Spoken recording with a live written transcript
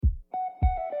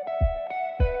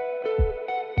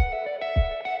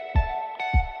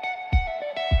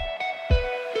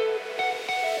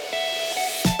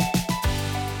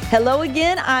Hello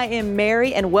again. I am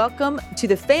Mary, and welcome to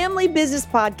the Family Business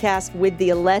Podcast with the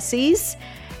Alessis.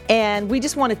 And we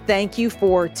just want to thank you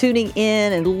for tuning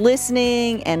in and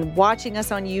listening and watching us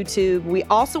on YouTube. We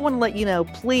also want to let you know,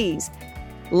 please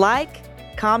like,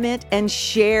 comment, and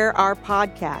share our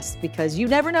podcast, because you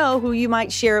never know who you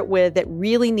might share it with that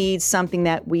really needs something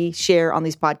that we share on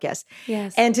these podcasts.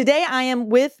 Yes. And today I am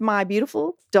with my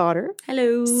beautiful daughter,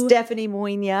 Hello. Stephanie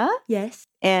Moynia. Yes.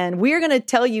 And we're going to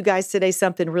tell you guys today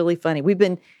something really funny. We've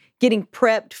been getting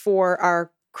prepped for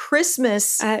our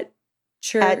Christmas At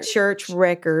church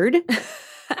record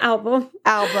album.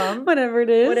 Whatever it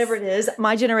is.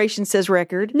 My generation says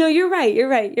record. No, you're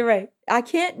right. I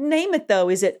can't name it though.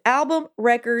 Is it album,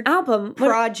 record, Album.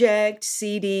 project,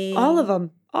 CD? All of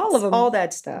them. All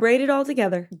that stuff. Braided all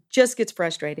together. Just gets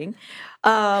frustrating.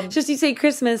 Just you say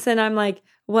Christmas and I'm like,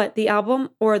 what, the album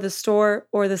or the store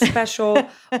or the special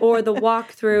or the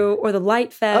walkthrough or the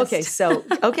light fest?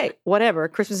 Okay, whatever.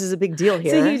 Christmas is a big deal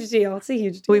here. It's a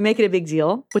huge deal. We make it a big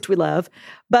deal, which we love.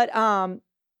 But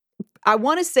I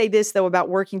want to say this, though, about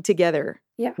working together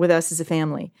with us as a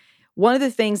family. One of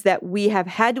the things that we have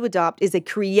had to adopt is a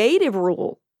creative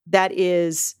rule that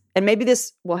is, and maybe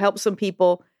this will help some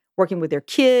people working with their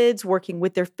kids, working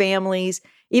with their families.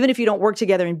 Even if you don't work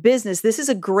together in business, this is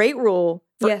a great rule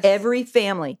for every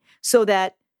family, so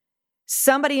that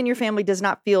somebody in your family does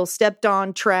not feel stepped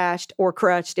on, trashed, or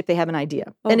crushed if they have an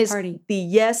idea. And it's the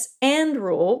yes and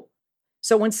rule.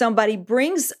 So when somebody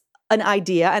brings an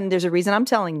idea, and there's a reason I'm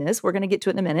telling this, we're going to get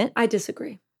to it in a minute. I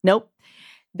disagree. Nope.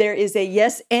 There is a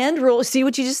yes and rule. See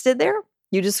what you just did there?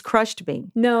 You just crushed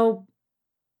me. No,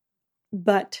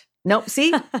 but. Nope.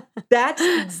 See,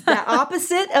 that's the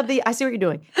opposite of the, I see what you're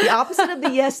doing. The opposite of the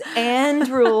yes and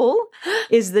rule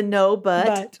is the no,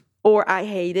 but. Or I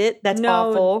hate it. That's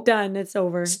awful. Done. It's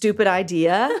over. Stupid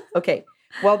idea. Okay.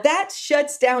 Well, that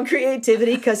shuts down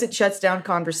creativity because it shuts down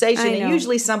conversation. And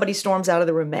usually somebody storms out of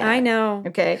the room mad. I know.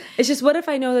 Okay. It's just, what if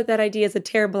I know that idea is a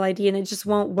terrible idea and it just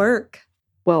won't work?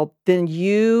 Well, then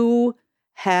you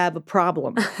have a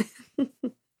problem.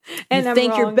 And you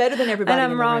think you're better than everybody.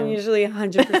 And I'm wrong usually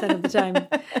 100% of the time.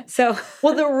 So,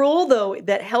 well, the rule though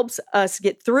that helps us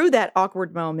get through that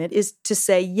awkward moment is to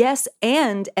say yes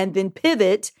and then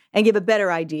pivot and give a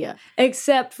better idea.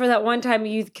 Except for that one time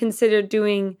you considered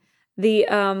doing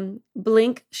the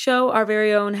Blink show, our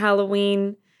very own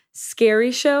Halloween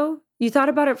scary show. You thought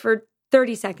about it for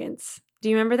 30 seconds. Do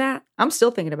you remember that? I'm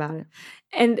still thinking about it.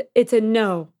 And it's a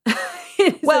no.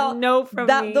 Well, a no from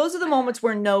me. Those are the moments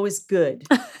where no is good.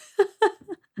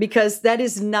 Because that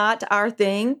is not our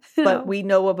thing, but we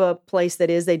know of a place that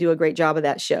is. They do a great job of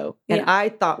that show. And I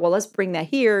thought, well, let's bring that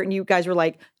here. And you guys were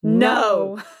like,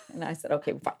 no. And I said,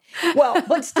 okay, fine. Well,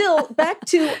 but still, back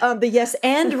to the yes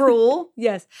and rule.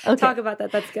 Yes. Okay. Talk about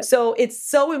that. That's good. So it's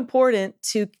so important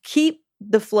to keep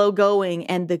the flow going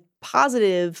and the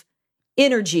positive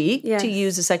energy, to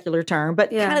use a secular term, but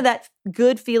kind of that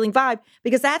good feeling vibe,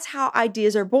 because that's how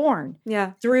ideas are born.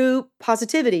 Yeah. Through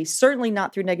positivity, certainly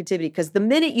not through negativity. Because the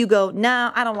minute you go,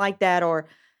 nah, I don't like that, or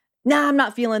nah, I'm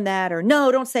not feeling that, or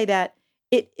no, don't say that,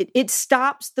 it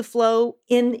stops the flow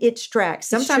in its tracks.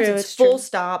 Sometimes it's full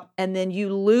stop, and then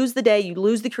you lose the day, you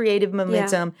lose the creative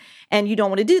momentum, and you don't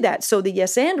want to do that. So the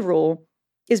yes and rule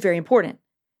is very important.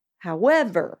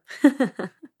 However,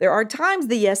 there are times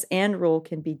the yes and rule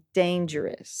can be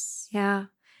dangerous. Yeah.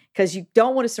 Because you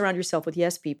don't want to surround yourself with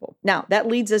yes people. Now, that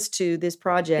leads us to this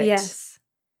project. Yes.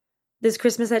 This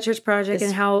Christmas at Church project,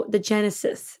 and how the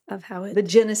genesis of how it. The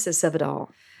genesis of it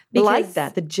all. I like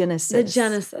that, the genesis. The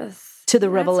genesis. To the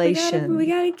revelation. We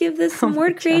got to give this some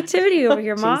word creativity over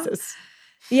here, Mom. Jesus.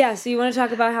 Yeah, so you want to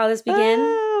talk about how this began?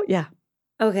 Yeah.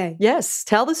 Okay. Yes.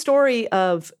 Tell the story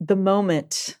of the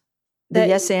moment the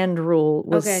yes and rule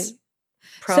was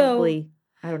probably,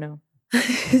 I don't know.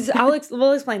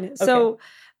 We'll explain it. Okay. So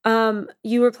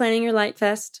you were planning your Light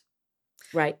Fest.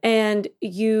 Right. And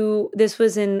this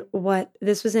was in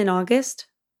August?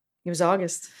 It was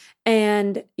August.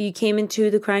 And you came into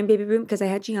the crying baby room because I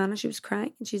had Gianna. She was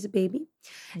crying and she's a baby.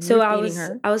 And so I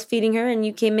was feeding her, and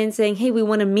you came in saying, hey, we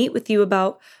want to meet with you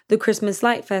about the Christmas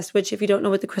Light Fest, which if you don't know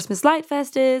what the Christmas Light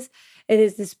Fest is, it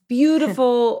is this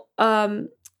beautiful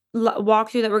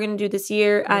walkthrough that we're going to do this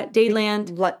year at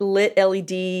Dadeland. Lit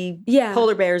LED,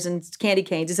 polar bears and candy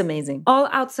canes. It's amazing. All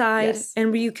outside,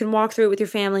 and you can walk through it with your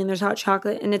family, and there's hot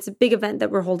chocolate, and it's a big event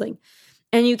that we're holding.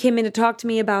 And you came in to talk to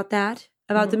me about that,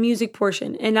 about the music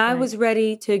portion. And I was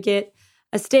ready to get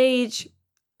a stage,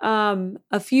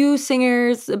 a few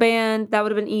singers, a band. That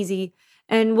would have been easy.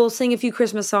 And we'll sing a few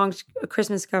Christmas songs,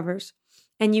 Christmas covers.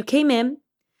 And you came in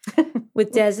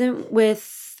with Des and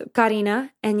with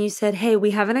Karina, and you said, hey,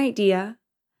 we have an idea.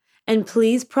 And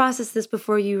please process this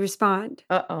before you respond.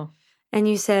 Uh-oh. And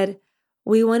you said,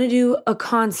 we want to do a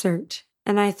concert.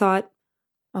 And I thought,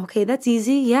 okay, that's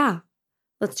easy. Yeah,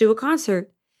 let's do a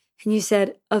concert. And you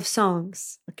said, of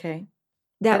songs. Okay.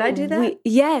 Did I do that?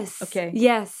 Yes. Okay.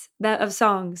 Yes, that of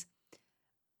songs.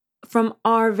 From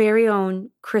our very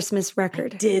own Christmas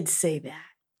record. I did say that.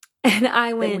 And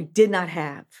I went. That we did not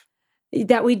have.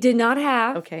 That we did not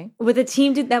have. Okay. With a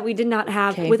team that we did not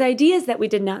have. Okay. With ideas that we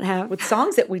did not have. With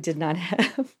songs that we did not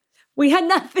have. We had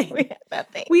nothing. We had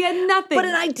nothing. We had nothing. But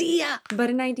an idea. But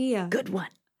an idea. Good one.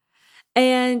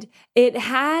 And it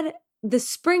had the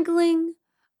sprinkling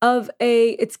of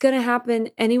it's going to happen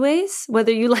anyways,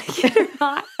 whether you like it or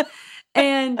not.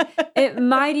 And it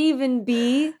might even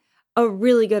be a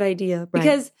really good idea.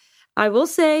 Because I will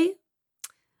say,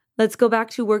 let's go back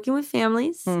to working with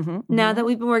families. Now that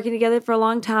we've been working together for a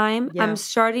long time, I'm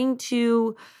starting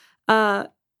to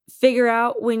figure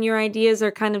out when your ideas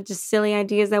are kind of just silly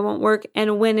ideas that won't work,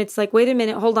 and when it's like, wait a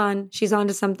minute, hold on, she's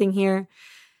onto something here.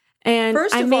 And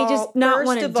I may just not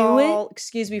want to do it.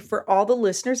 Excuse me, for all the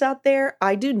listeners out there,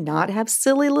 I do not have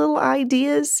silly little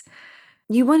ideas.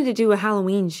 You wanted to do a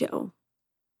Halloween show.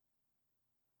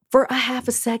 For a half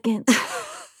a second.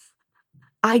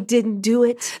 I didn't do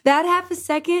it. That half a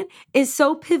second is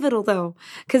so pivotal, though,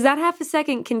 because that half a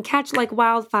second can catch like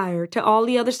wildfire to all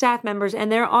the other staff members,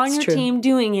 and they're on your team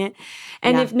doing it.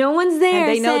 And if no one's there,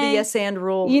 and they know the yes and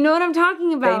rule. You know what I'm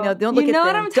talking about. They know. Don't look at them.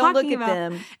 What I'm don't talking look about. at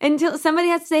them until somebody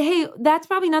has to say, "Hey, that's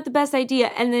probably not the best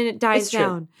idea," and then it dies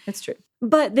down. It's true.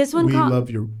 But this one, we love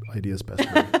your ideas,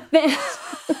 Pastor Mary.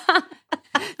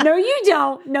 No, you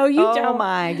don't. No, you don't. Oh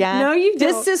my God. No, you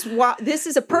don't. This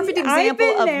is a perfect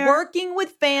example of working with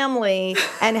family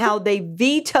and how they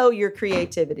veto your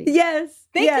creativity. Yes.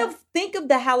 Think of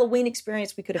the Halloween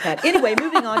experience we could have had. Anyway,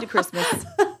 moving on to Christmas.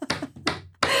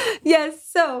 Yes.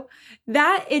 So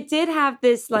that it did have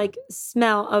this like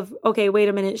smell of, okay, wait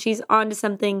a minute. She's onto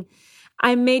something.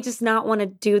 I may just not want to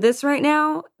do this right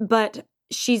now, but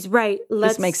she's right.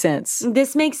 This makes sense.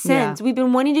 This makes sense. Yeah. We've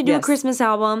been wanting to do a Christmas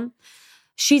album.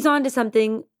 She's on to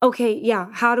something. Okay, yeah,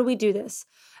 how do we do this?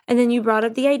 And then you brought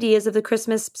up the ideas of the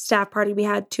Christmas staff party we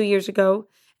had 2 years ago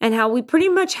and how we pretty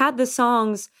much had the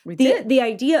songs, the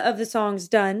idea of the songs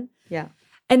done. Yeah.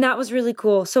 And that was really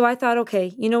cool. So I thought,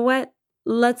 okay, you know what?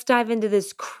 Let's dive into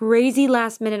this crazy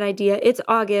last minute idea. It's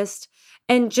August.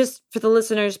 And just for the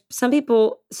listeners, some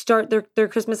people start their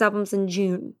Christmas albums in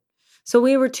June. So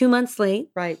we were 2 months late.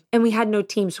 Right. And we had no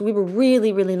team. So we were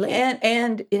really, really late.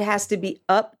 And it has to be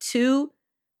up to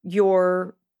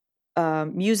your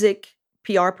music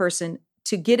PR person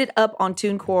to get it up on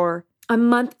TuneCore a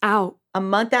month out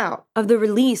of the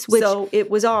release. So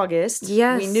it was August.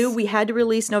 Yes. We knew we had to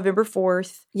release November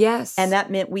 4th. Yes. And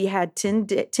that meant we had 10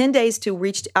 days to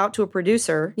reach out to a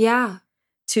producer. Yeah.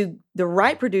 To the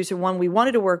right producer, one we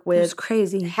wanted to work with. It was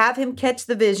crazy. Have him catch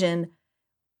the vision,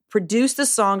 produce the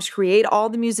songs, create all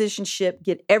the musicianship,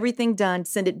 get everything done,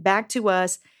 send it back to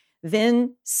us,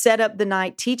 then set up the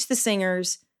night, teach the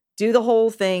singers, do the whole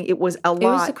thing. It was a lot. It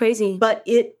was so crazy. But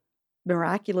it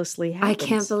miraculously happened. I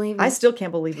can't believe it. I still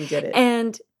can't believe we did it.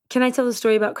 And can I tell the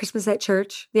story about Christmas at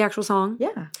Church, the actual song?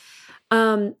 Yeah.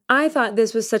 I thought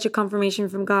this was such a confirmation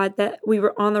from God that we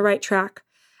were on the right track.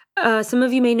 Some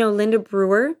of you may know Linda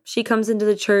Brewer. She comes into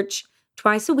the church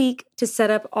twice a week to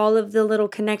set up all of the little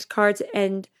Connect cards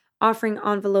and offering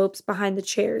envelopes behind the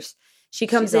chairs. She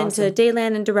comes into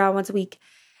Dayland and Doral once a week.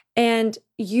 And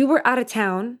you were out of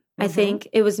town, I think.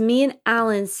 It was me and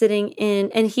Alan sitting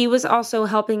in, and he was also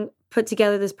helping put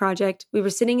together this project. We were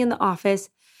sitting in the office,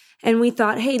 and we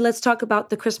thought, hey, let's talk about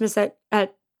the Christmas at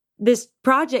this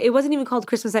project. It wasn't even called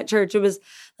Christmas at Church. It was,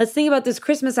 let's think about this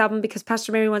Christmas album because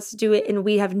Pastor Mary wants to do it, and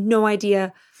we have no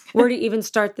idea where to even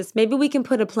start this. Maybe we can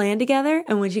put a plan together,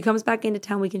 and when she comes back into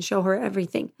town, we can show her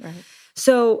everything. Right.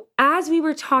 So as we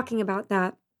were talking about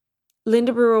that,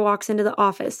 Linda Brewer walks into the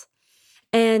office,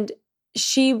 and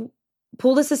she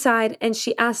pulled us aside and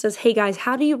she asked us, hey guys,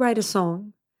 how do you write a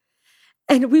song?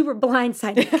 And we were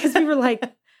blindsided because we were like,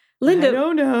 Linda, I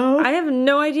don't know. I have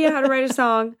no idea how to write a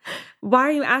song. Why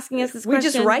are you asking us this question? We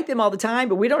just write them all the time,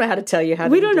 but we don't know how to tell you how to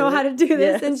do it. We don't know how to do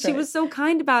this. Yeah, and she was so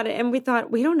kind about it. And we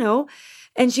thought, we don't know.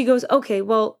 And she goes, okay,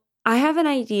 well, I have an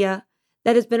idea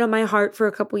that has been on my heart for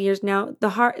a couple years now.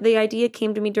 The idea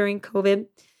came to me during COVID,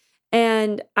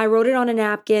 and I wrote it on a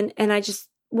napkin, and I just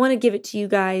want to give it to you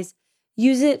guys.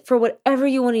 Use it for whatever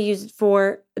you want to use it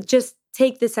for. Just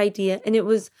take this idea. And it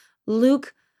was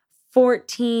Luke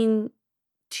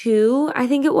 14:2, I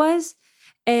think it was.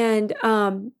 And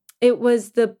it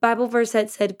was the Bible verse that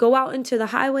said, go out into the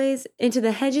highways, into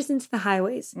the hedges, into the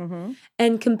highways,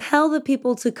 and compel the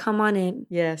people to come on in.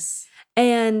 Yes.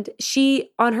 And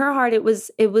she, on her heart, it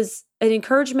was an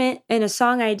encouragement and a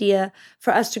song idea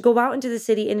for us to go out into the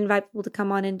city and invite people to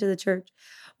come on into the church.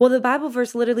 Well, the Bible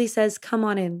verse literally says, come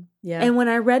on in. Yeah. And when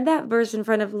I read that verse in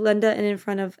front of Linda and in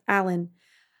front of Alan,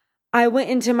 I went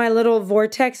into my little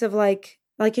vortex of like,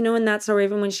 in That's So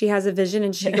Raven, when she has a vision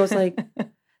and she goes like,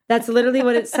 that's literally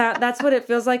what that's what it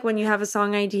feels like when you have a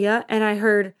song idea. And I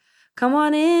heard, come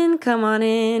on in, come on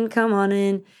in, come on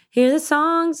in. Hear the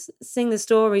songs, sing the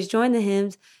stories, join the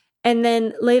hymns. And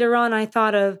then later on, I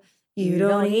thought of, you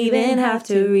don't even have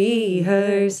to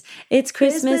rehearse. It's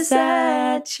Christmas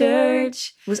at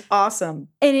church. It was awesome.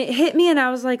 And it hit me and I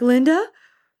was like, Linda,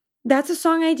 that's a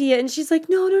song idea. And she's like,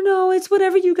 no, it's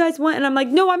whatever you guys want. And I'm like,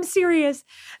 no, I'm serious.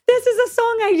 This is a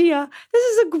song idea. This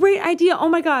is a great idea. Oh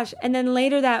my gosh. And then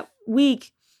later that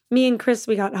week, me and Chris,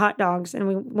 we got hot dogs and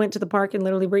we went to the park and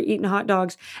literally were eating hot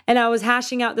dogs. And I was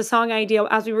hashing out the song idea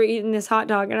as we were eating this hot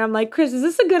dog. And I'm like, Chris, is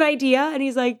this a good idea? And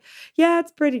he's like, yeah,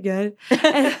 it's pretty good.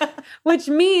 Which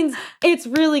means it's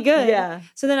really good. Yeah.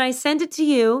 So then I sent it to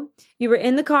you. You were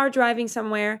in the car driving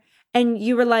somewhere and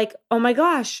you were like, oh my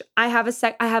gosh, I have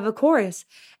a chorus.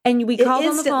 And we called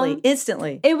on the phone.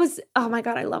 Instantly. It was, oh my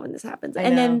God, I love when this happens.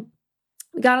 Then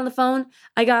we got on the phone,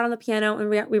 I got on the piano,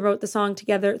 and we wrote the song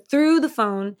together through the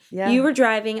phone. Yeah. You were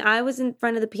driving, I was in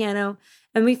front of the piano,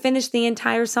 and we finished the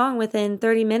entire song within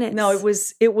 30 minutes. No,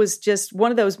 it was just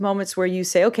one of those moments where you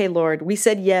say, okay, Lord, we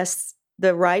said yes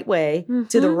the right way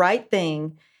to the right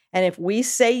thing. And if we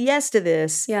say yes to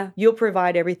this, you'll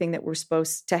provide everything that we're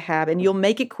supposed to have. And you'll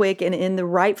make it quick and in the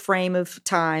right frame of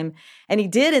time. And he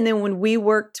did. And then when we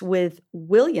worked with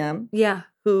William,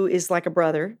 who is like a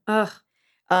brother.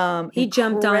 He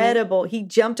jumped on it. Incredible. He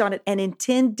jumped on it and in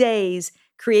 10 days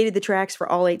created the tracks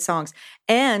for all 8 songs.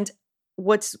 And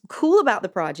what's cool about the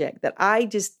project that I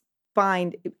just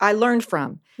find I learned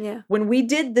from, when we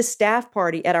did the staff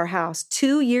party at our house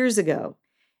 2 years ago,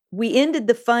 we ended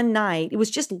the fun night. It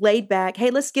was just laid back. Hey,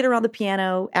 let's get around the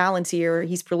piano. Alan's here.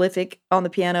 He's prolific on the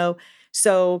piano.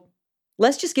 So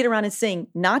let's just get around and sing.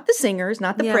 Not the singers,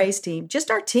 not the praise team, just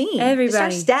our team. Everybody. Just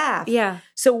our staff. Yeah.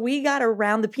 So we got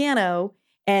around the piano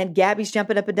and Gabby's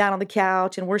jumping up and down on the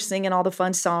couch and we're singing all the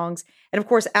fun songs. And of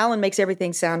course, Alan makes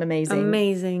everything sound amazing.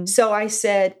 Amazing. So I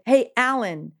said, hey,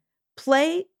 Alan,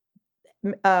 play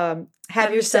Have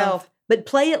Yourself, but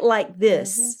play it like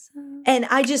this. And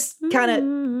I just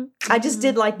I just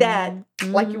did like that,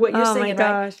 like what you're singing,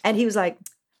 right? And he was like,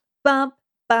 bump,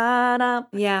 ba-dum.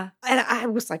 Yeah. And I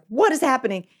was like, what is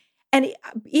happening? And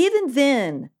even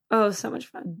then. Oh, so much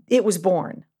fun. It was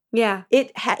born. Yeah.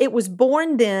 It was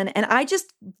born then, and I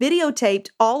just videotaped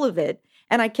all of it,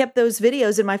 and I kept those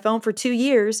videos in my phone for 2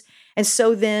 years, and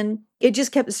so then it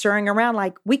just kept stirring around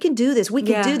like, we can do this, we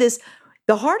can do this.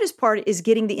 The hardest part is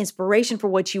getting the inspiration for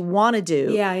what you want to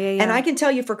do. Yeah. And I can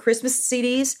tell you for Christmas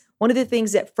CDs, one of the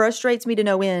things that frustrates me to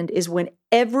no end is when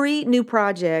every new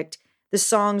project, the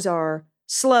songs are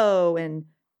slow and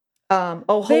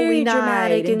Oh Holy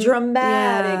Night and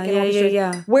dramatic.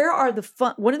 Yeah. Where are the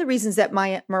fun? One of the reasons that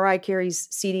Mariah Carey's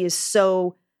CD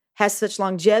has such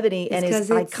longevity and is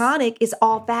iconic is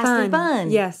all fast and fun.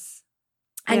 Yes.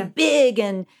 And big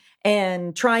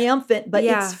and triumphant, but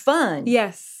it's fun.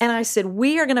 Yes. And I said,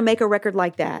 we are going to make a record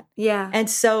like that. Yeah. And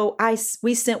so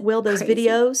we sent Will those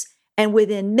videos. And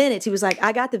within minutes, he was like,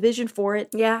 I got the vision for it.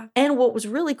 Yeah. And what was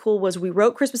really cool was we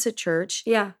wrote Christmas at Church.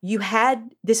 Yeah. You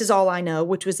had This Is All I Know,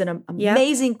 which was an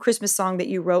amazing Christmas song that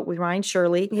you wrote with Ryan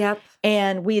Shirley. Yep.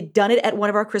 And we had done it at one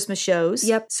of our Christmas shows.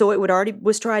 Yep. So it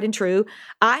was tried and true.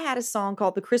 I had a song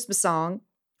called The Christmas Song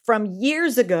from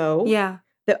years ago. Yeah.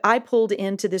 That I pulled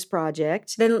into this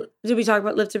project. Then did we talk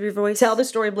about Lift Up Your Voice? Tell the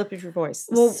story of Lift Up Your Voice.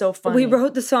 This is so funny. We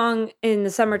wrote the song in the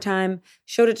summertime,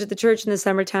 showed it to the church in the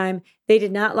summertime. They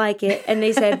did not like it. And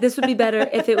they said, this would be better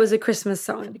if it was a Christmas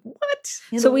song. What?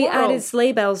 So we added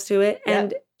sleigh bells to it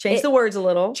and changed the words a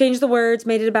little. Changed the words,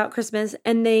 made it about Christmas.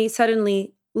 And they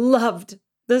suddenly loved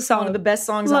the song. One of the best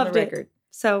songs on the record.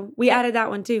 So we added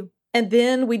that one too. And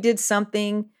then we did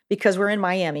something because we're in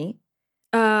Miami.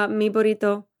 Mi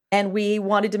Burrito. And we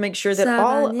wanted to make sure that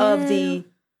all of the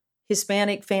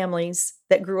Hispanic families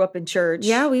that grew up in church.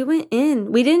 Yeah, we went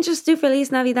in. We didn't just do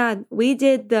Feliz Navidad. We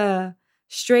did the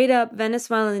straight up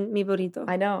Venezuelan Mi Burrito.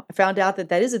 I know. I found out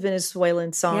that is a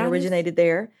Venezuelan song, originated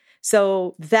there.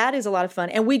 So that is a lot of fun.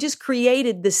 And we just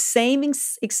created the same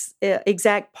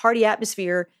exact party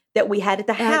atmosphere that we had at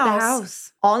the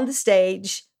house on the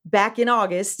stage back in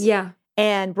August. Yeah.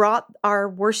 And brought our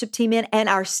worship team in and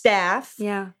our staff.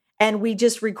 Yeah. And we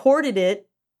just recorded it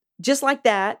just like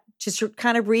that, just to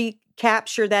kind of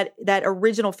recapture that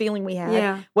original feeling we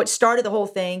had, what started the whole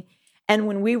thing. And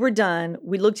when we were done,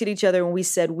 we looked at each other and we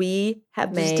said, we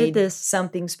have made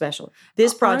something special.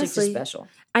 This project is special.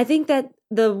 I think that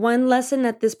the one lesson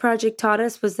that this project taught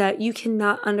us was that you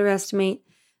cannot underestimate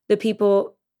the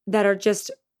people that are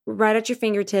just right at your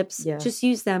fingertips. Yeah. Just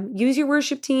use them. Use your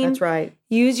worship team. That's right.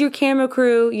 Use your camera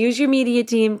crew. Use your media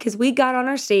team, because we got on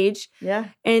our stage. Yeah.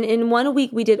 And in 1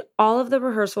 week, we did all of the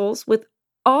rehearsals with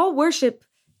all worship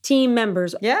team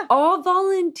members. Yeah. All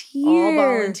volunteers. All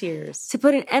volunteers. To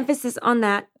put an emphasis on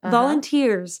that.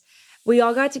 Volunteers. We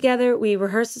all got together. We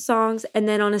rehearsed the songs. And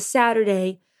then on a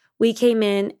Saturday, we came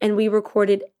in and we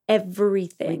recorded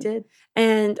everything. We did.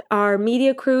 And our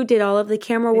media crew did all of the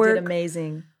camera work. They did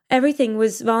amazing. Everything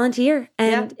was volunteer.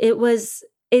 And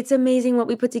it's amazing what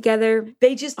we put together.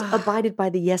 They just abided by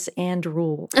the yes and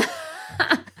rule.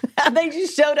 They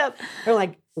just showed up. They're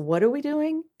like, what are we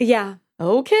doing? Yeah.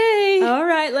 Okay. All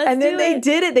right, let's do it. And then they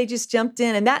did it. They just jumped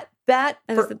in. And that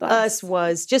for us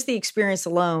was just the experience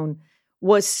alone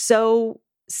was so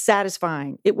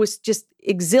satisfying. It was just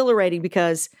exhilarating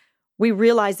because we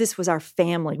realized this was our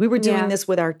family. We were doing this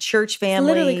with our church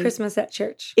family. It's literally Christmas at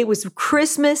church. It was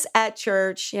Christmas at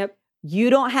church. Yep. You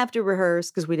don't have to rehearse,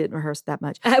 because we didn't reherse that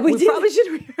much. We probably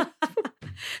should rehearse.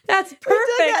 That's perfect.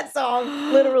 We did that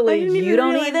song. Literally. You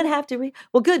don't even have to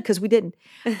well, good, because we didn't.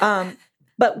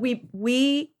 But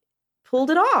we pulled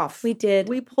it off. We did.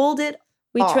 We pulled it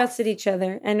We trusted each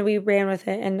other and we ran with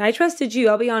it. And I trusted you,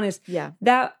 I'll be honest. Yeah.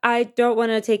 That I don't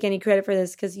want to take any credit for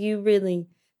this, because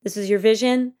this was your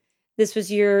vision. This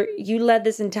was you led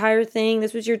this entire thing.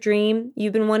 This was your dream.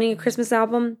 You've been wanting a Christmas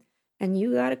album, and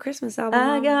you got a Christmas album.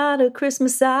 I got a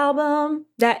Christmas album.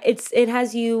 It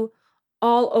has you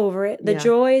all over it. The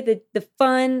joy, the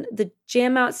fun, the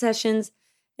jam out sessions.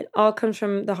 It all comes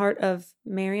from the heart of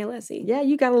Mary Alessi. Yeah,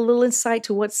 you got a little insight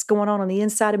to what's going on the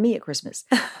inside of me at Christmas.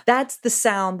 That's the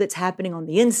sound that's happening on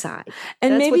the inside.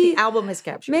 And that's what the album has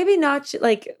captured. Maybe not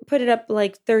put it up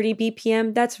 30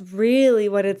 BPM. That's really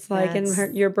what it's like in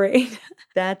your brain.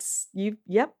 That's you.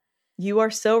 Yep. You are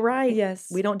so right.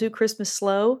 Yes. We don't do Christmas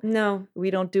slow. No.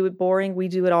 We don't do it boring. We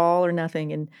do it all or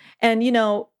nothing. And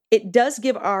it does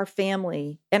give our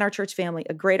family and our church family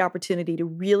a great opportunity to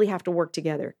really have to work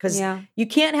together, because you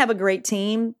can't have a great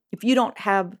team if you don't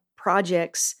have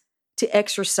projects to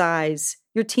exercise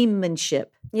your teammanship.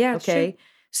 Yeah. Okay. True.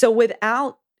 So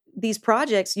without these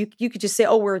projects, you could just say,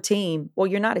 oh, we're a team. Well,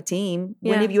 you're not a team.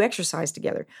 When have you exercised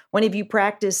together? When have you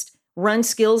practiced run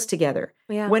skills together?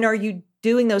 Yeah. When are you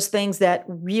doing those things that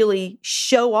really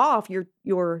show off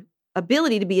your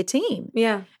ability to be a team?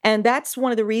 Yeah. And that's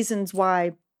one of the reasons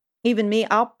why even me,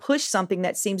 I'll push something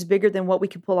that seems bigger than what we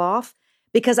can pull off,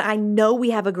 because I know we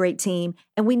have a great team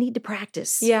and we need to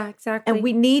practice. Yeah, exactly. And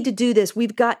we need to do this.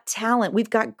 We've got talent.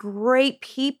 We've got great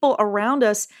people around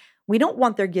us. We don't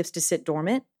want their gifts to sit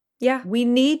dormant. Yeah. We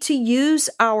need to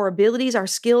use our abilities, our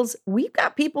skills. We've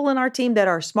got people in our team that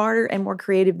are smarter and more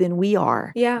creative than we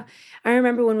are. Yeah. I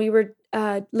remember when we were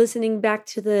listening back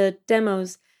to the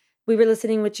demos, we were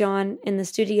listening with John in the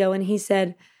studio, and he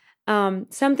said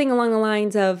something along the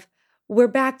lines of, we're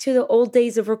back to the old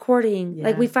days of recording.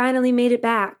 Yeah. We finally made it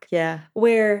back. Yeah.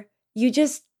 Where you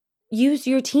just used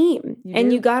your team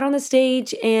you got on the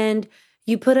stage and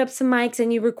you put up some mics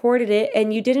and you recorded it,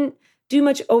 and you didn't do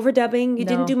much overdubbing. You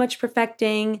didn't do much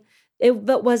perfecting.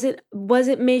 But was it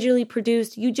majorly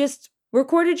produced? You just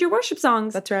recorded your worship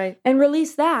songs. That's right. And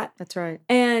released that. That's right.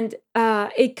 And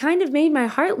it kind of made my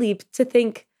heart leap to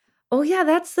think, oh yeah,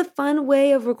 that's the fun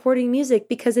way of recording music,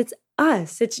 because it's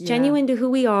us. It's genuine to who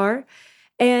we are.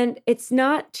 And it's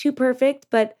not too perfect,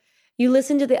 but you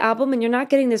listen to the album and you're not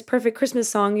getting this perfect Christmas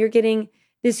song. You're getting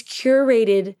this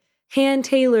curated,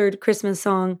 hand-tailored Christmas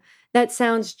song that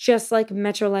sounds just like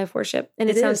Metro Life Worship. And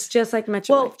it sounds just like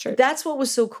Metro Life Church. That's what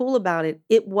was so cool about it.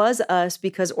 It was us,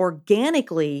 because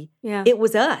organically, it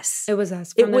was us. It was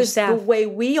us. It was the way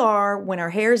we are when our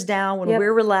hair's down, when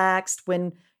we're relaxed,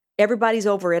 when everybody's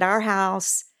over at our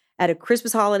house at a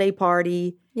Christmas holiday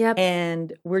party,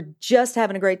 and we're just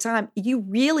having a great time. You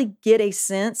really get a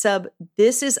sense of,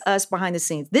 this is us behind the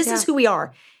scenes. This is who we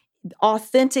are.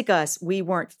 Authentic us. We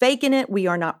weren't faking it. We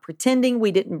are not pretending.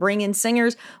 We didn't bring in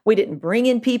singers. We didn't bring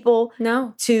in people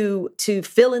to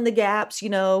fill in the gaps.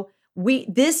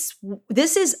 This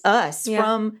is us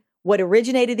from what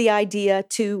originated the idea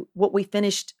to what we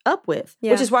finished up with,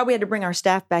 which is why we had to bring our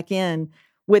staff back in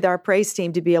with our praise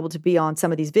team to be able to be on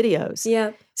some of these videos.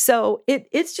 Yeah. So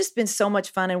it's just been so much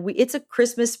fun. And it's a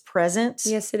Christmas present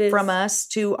from us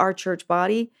to our church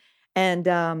body. And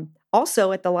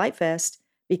also at the Light Fest,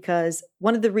 because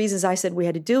one of the reasons I said we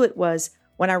had to do it was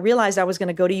when I realized I was going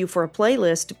to go to you for a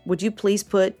playlist, would you please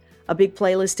put a big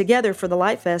playlist together for the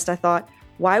Light Fest? I thought,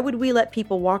 Why would we let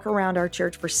people walk around our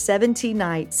church for 70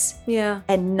 nights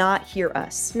and not hear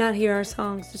us? Not hear our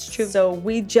songs. It's true. So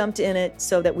we jumped in it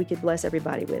so that we could bless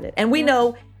everybody with it. And we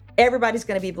know everybody's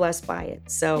going to be blessed by it.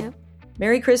 So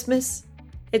Merry Christmas.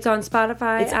 It's on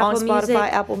Spotify. It's on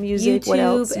Spotify, Apple Music. YouTube, what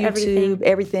else? YouTube,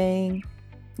 everything.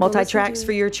 Multi-tracks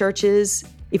for your churches.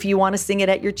 If you want to sing it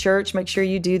at your church, make sure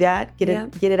you do that. Get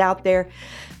it out there.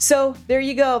 So there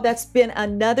you go. That's been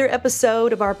another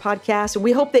episode of our podcast. And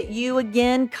we hope that you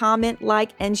again comment,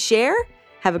 like, and share.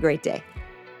 Have a great day.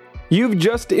 You've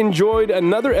just enjoyed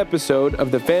another episode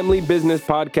of the Family Business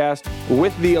Podcast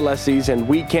with the Alessis, and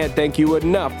we can't thank you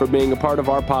enough for being a part of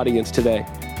our audience today.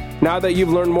 Now that you've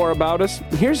learned more about us,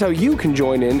 here's how you can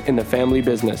join in the family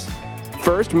business.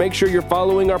 First, make sure you're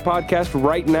following our podcast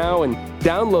right now and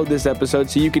download this episode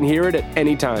so you can hear it at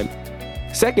any time.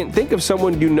 Second, think of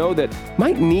someone you know that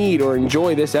might need or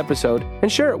enjoy this episode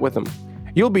and share it with them.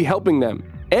 You'll be helping them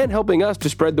and helping us to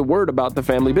spread the word about the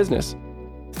family business.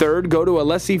 Third, go to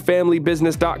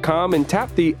AlessiFamilyBusiness.com and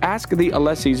tap the Ask the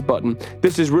Alessis button.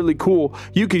 This is really cool.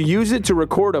 You can use it to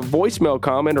record a voicemail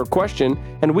comment or question,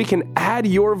 and we can add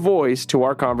your voice to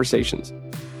our conversations.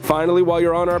 Finally, while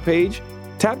you're on our page,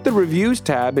 tap the Reviews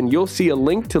tab and you'll see a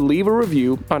link to leave a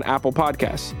review on Apple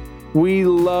Podcasts. We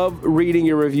love reading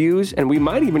your reviews, and we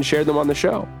might even share them on the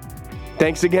show.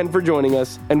 Thanks again for joining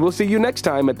us, and we'll see you next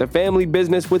time at the Family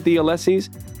Business with the Alessis,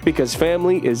 because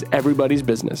family is everybody's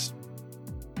business.